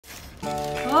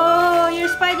Oh, your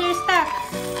spider is stuck.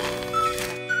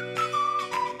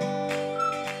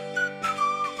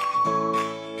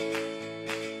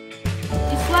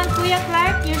 This one, Kuya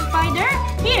Clark, your spider.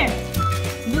 Here.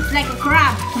 Looks like a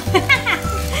crab.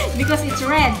 Because it's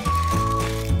red.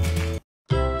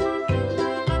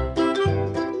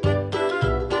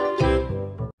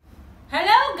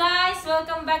 Hello guys!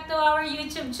 Welcome back to our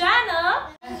YouTube channel.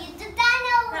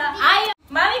 I am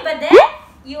Mommy Badet.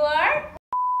 You are?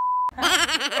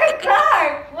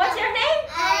 Clark. What's your name?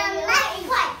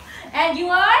 And you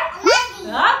are?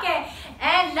 Okay.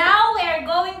 And now we are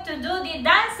going to do the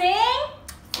dancing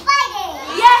spider.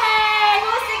 Yay!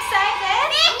 Who's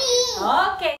excited? Me.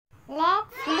 Okay.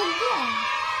 Let's begin.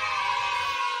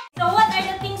 So what are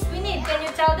the things we need? Can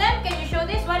you tell them? Can you show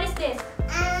this? What is this?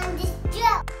 This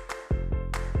drum.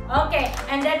 Okay.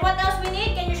 And then what else we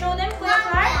need? Can you show them, Kuya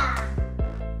Clark?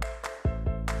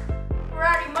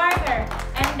 Ferrari marker.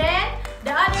 And then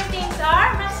the other things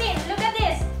are, Maxine, look at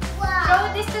this. Wow.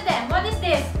 Show this to them. What is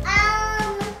this?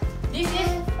 This is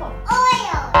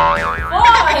Oil. oil.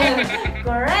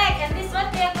 Correct. And this one,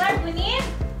 Kuya Clark, we need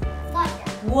Water.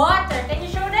 water. Can you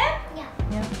show them? Yeah.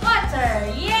 Water.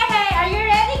 Yay! Are you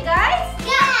ready, guys?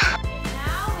 Yeah.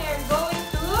 Now we are going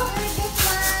to This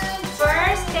one.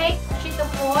 first take a sheet of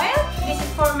foil. This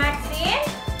is for Maxine.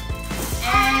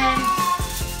 And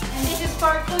this is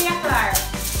for Kuya Clark.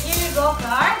 Here you go,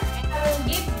 Clark. And I will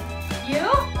give you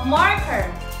a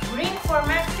marker. Green for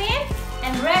Maxine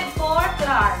and red for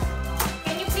Clark.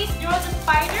 Can you please draw the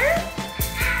spider?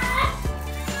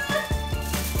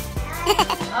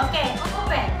 Okay,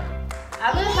 open.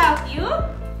 I will help you.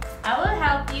 I will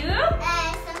help you.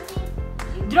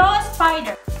 Something. Draw a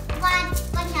spider. What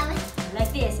shall we?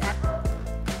 Like this.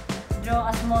 Draw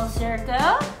a small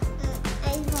circle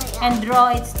and draw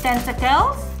its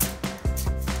tentacles.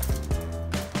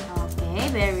 Okay,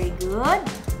 very good.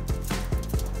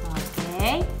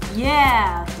 Okay,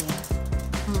 yeah.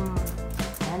 Okay.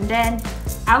 And then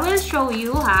I will show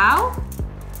you how.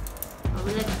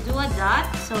 Let's do a dot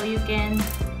so you can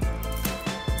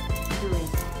do it.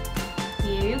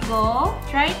 Here you go.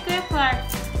 Try it, Kuya Clark.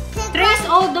 Trace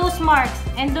all those marks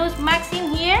and those marks in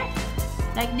here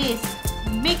like this.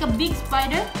 Make a big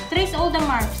spider. Trace all the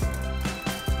marks.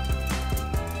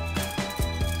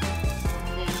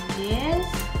 And then this.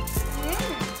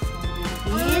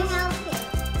 And then this.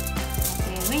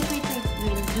 Okay, wait.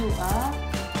 We'll do a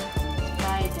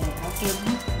spider. Okay,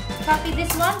 copy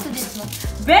this one to this one.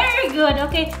 Very good.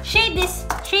 Okay, shade this.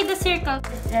 Shade the circle.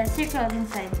 Circle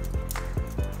inside.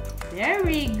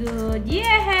 Very good.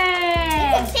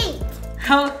 Yay!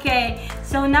 Okay,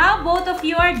 so now both of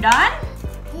you are done.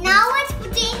 Now let's put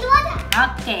it in the water.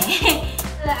 Okay.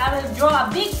 I will draw a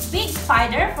big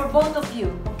spider for both of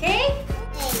you. Okay?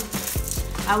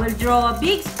 I will draw a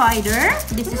big spider.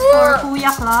 This is for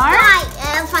Kuya Clark.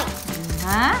 Fine.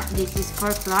 This is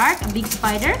for Clark, a big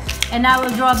spider. And I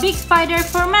will draw a big spider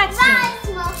for Maxine.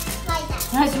 Small spider.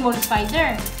 A small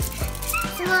spider.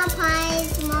 Small pie,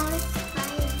 small spider.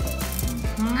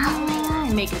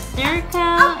 Make a circle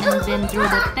and then draw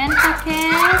the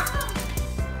tentacles.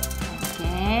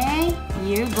 Okay,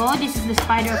 here you go. This is the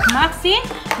spider of Maxine.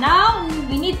 Now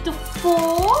we need to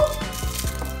fold.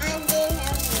 And then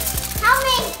how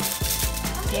many?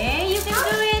 Okay, you can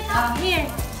do it. Here,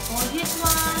 fold this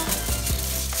one.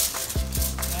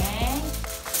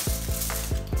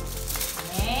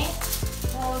 Okay.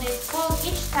 Fold it. Fold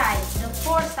each side, the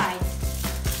 4 sides.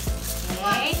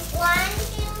 Okay. 1,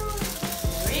 2,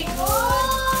 Very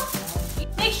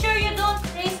good. Make sure you don't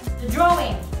trace the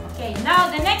drawing. Okay, now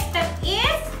the next step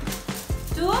is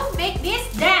to make this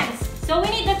dance. So we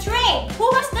need the tray.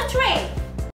 Who has the tray?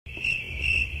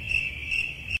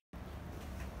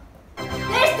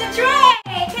 There's the tray.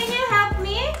 Can you help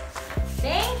me?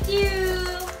 Thank you.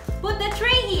 Put the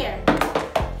tray here.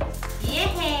 Yeah.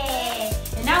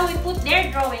 And now we put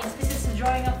their drawings. This is the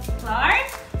drawing of Clark.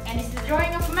 And this is the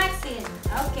drawing of Maxine.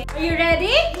 Okay. Are you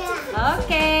ready? Yeah.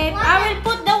 Okay. I will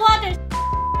put the water.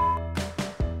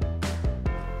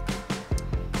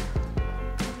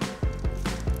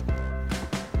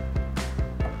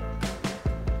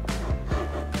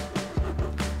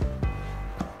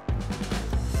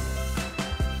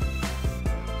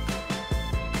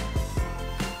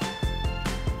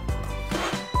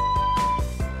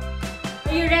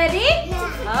 Are you ready?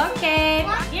 Yeah. Okay.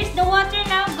 Here's the water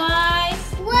now, guys.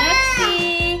 Wow. Let's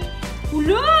see. Oh,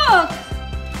 look.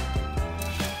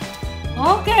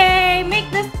 Okay,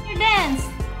 make the spider dance.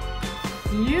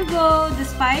 Here you go, the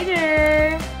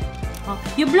spider. Oh,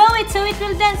 you blow it so it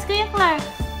will dance, Kuya Clark.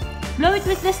 Blow it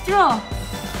with the straw.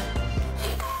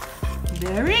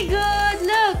 Very good.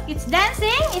 Look, it's dancing.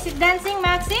 Is it dancing,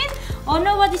 Maxine? Oh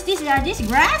no, what is this? Are these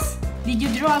grass? Did you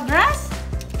draw grass?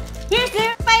 Here's the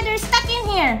spider stuck in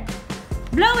here.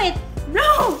 Blow it.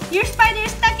 Blow. Your spider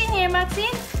is stuck in here,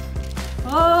 Maxine.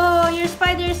 Oh, your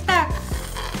spider is stuck.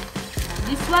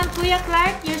 This one, Kuya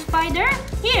Clark, your spider.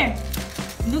 Here.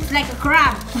 Looks like a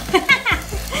crab.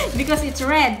 Because it's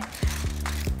red.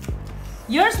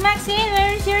 Yours, Maxine,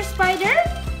 where is your spider?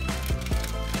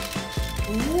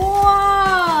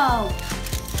 Wow!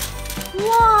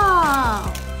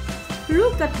 Wow!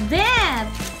 Look at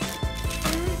that!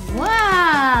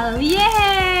 Wow!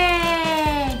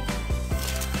 Yay!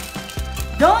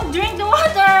 Don't drink the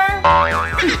water!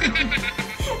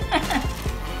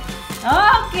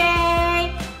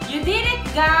 Okay! You did it,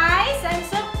 guys! I'm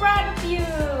so proud of you!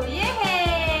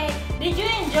 Yay! Did you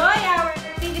enjoy our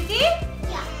activity?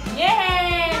 Yeah.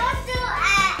 Yay!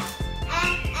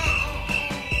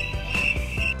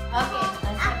 Also,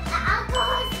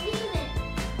 alcohol steaming.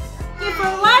 Thank you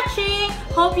for watching.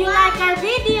 Hope you like our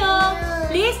video.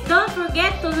 Please don't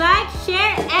forget to like,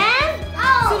 share, and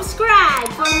subscribe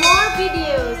for more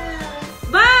videos.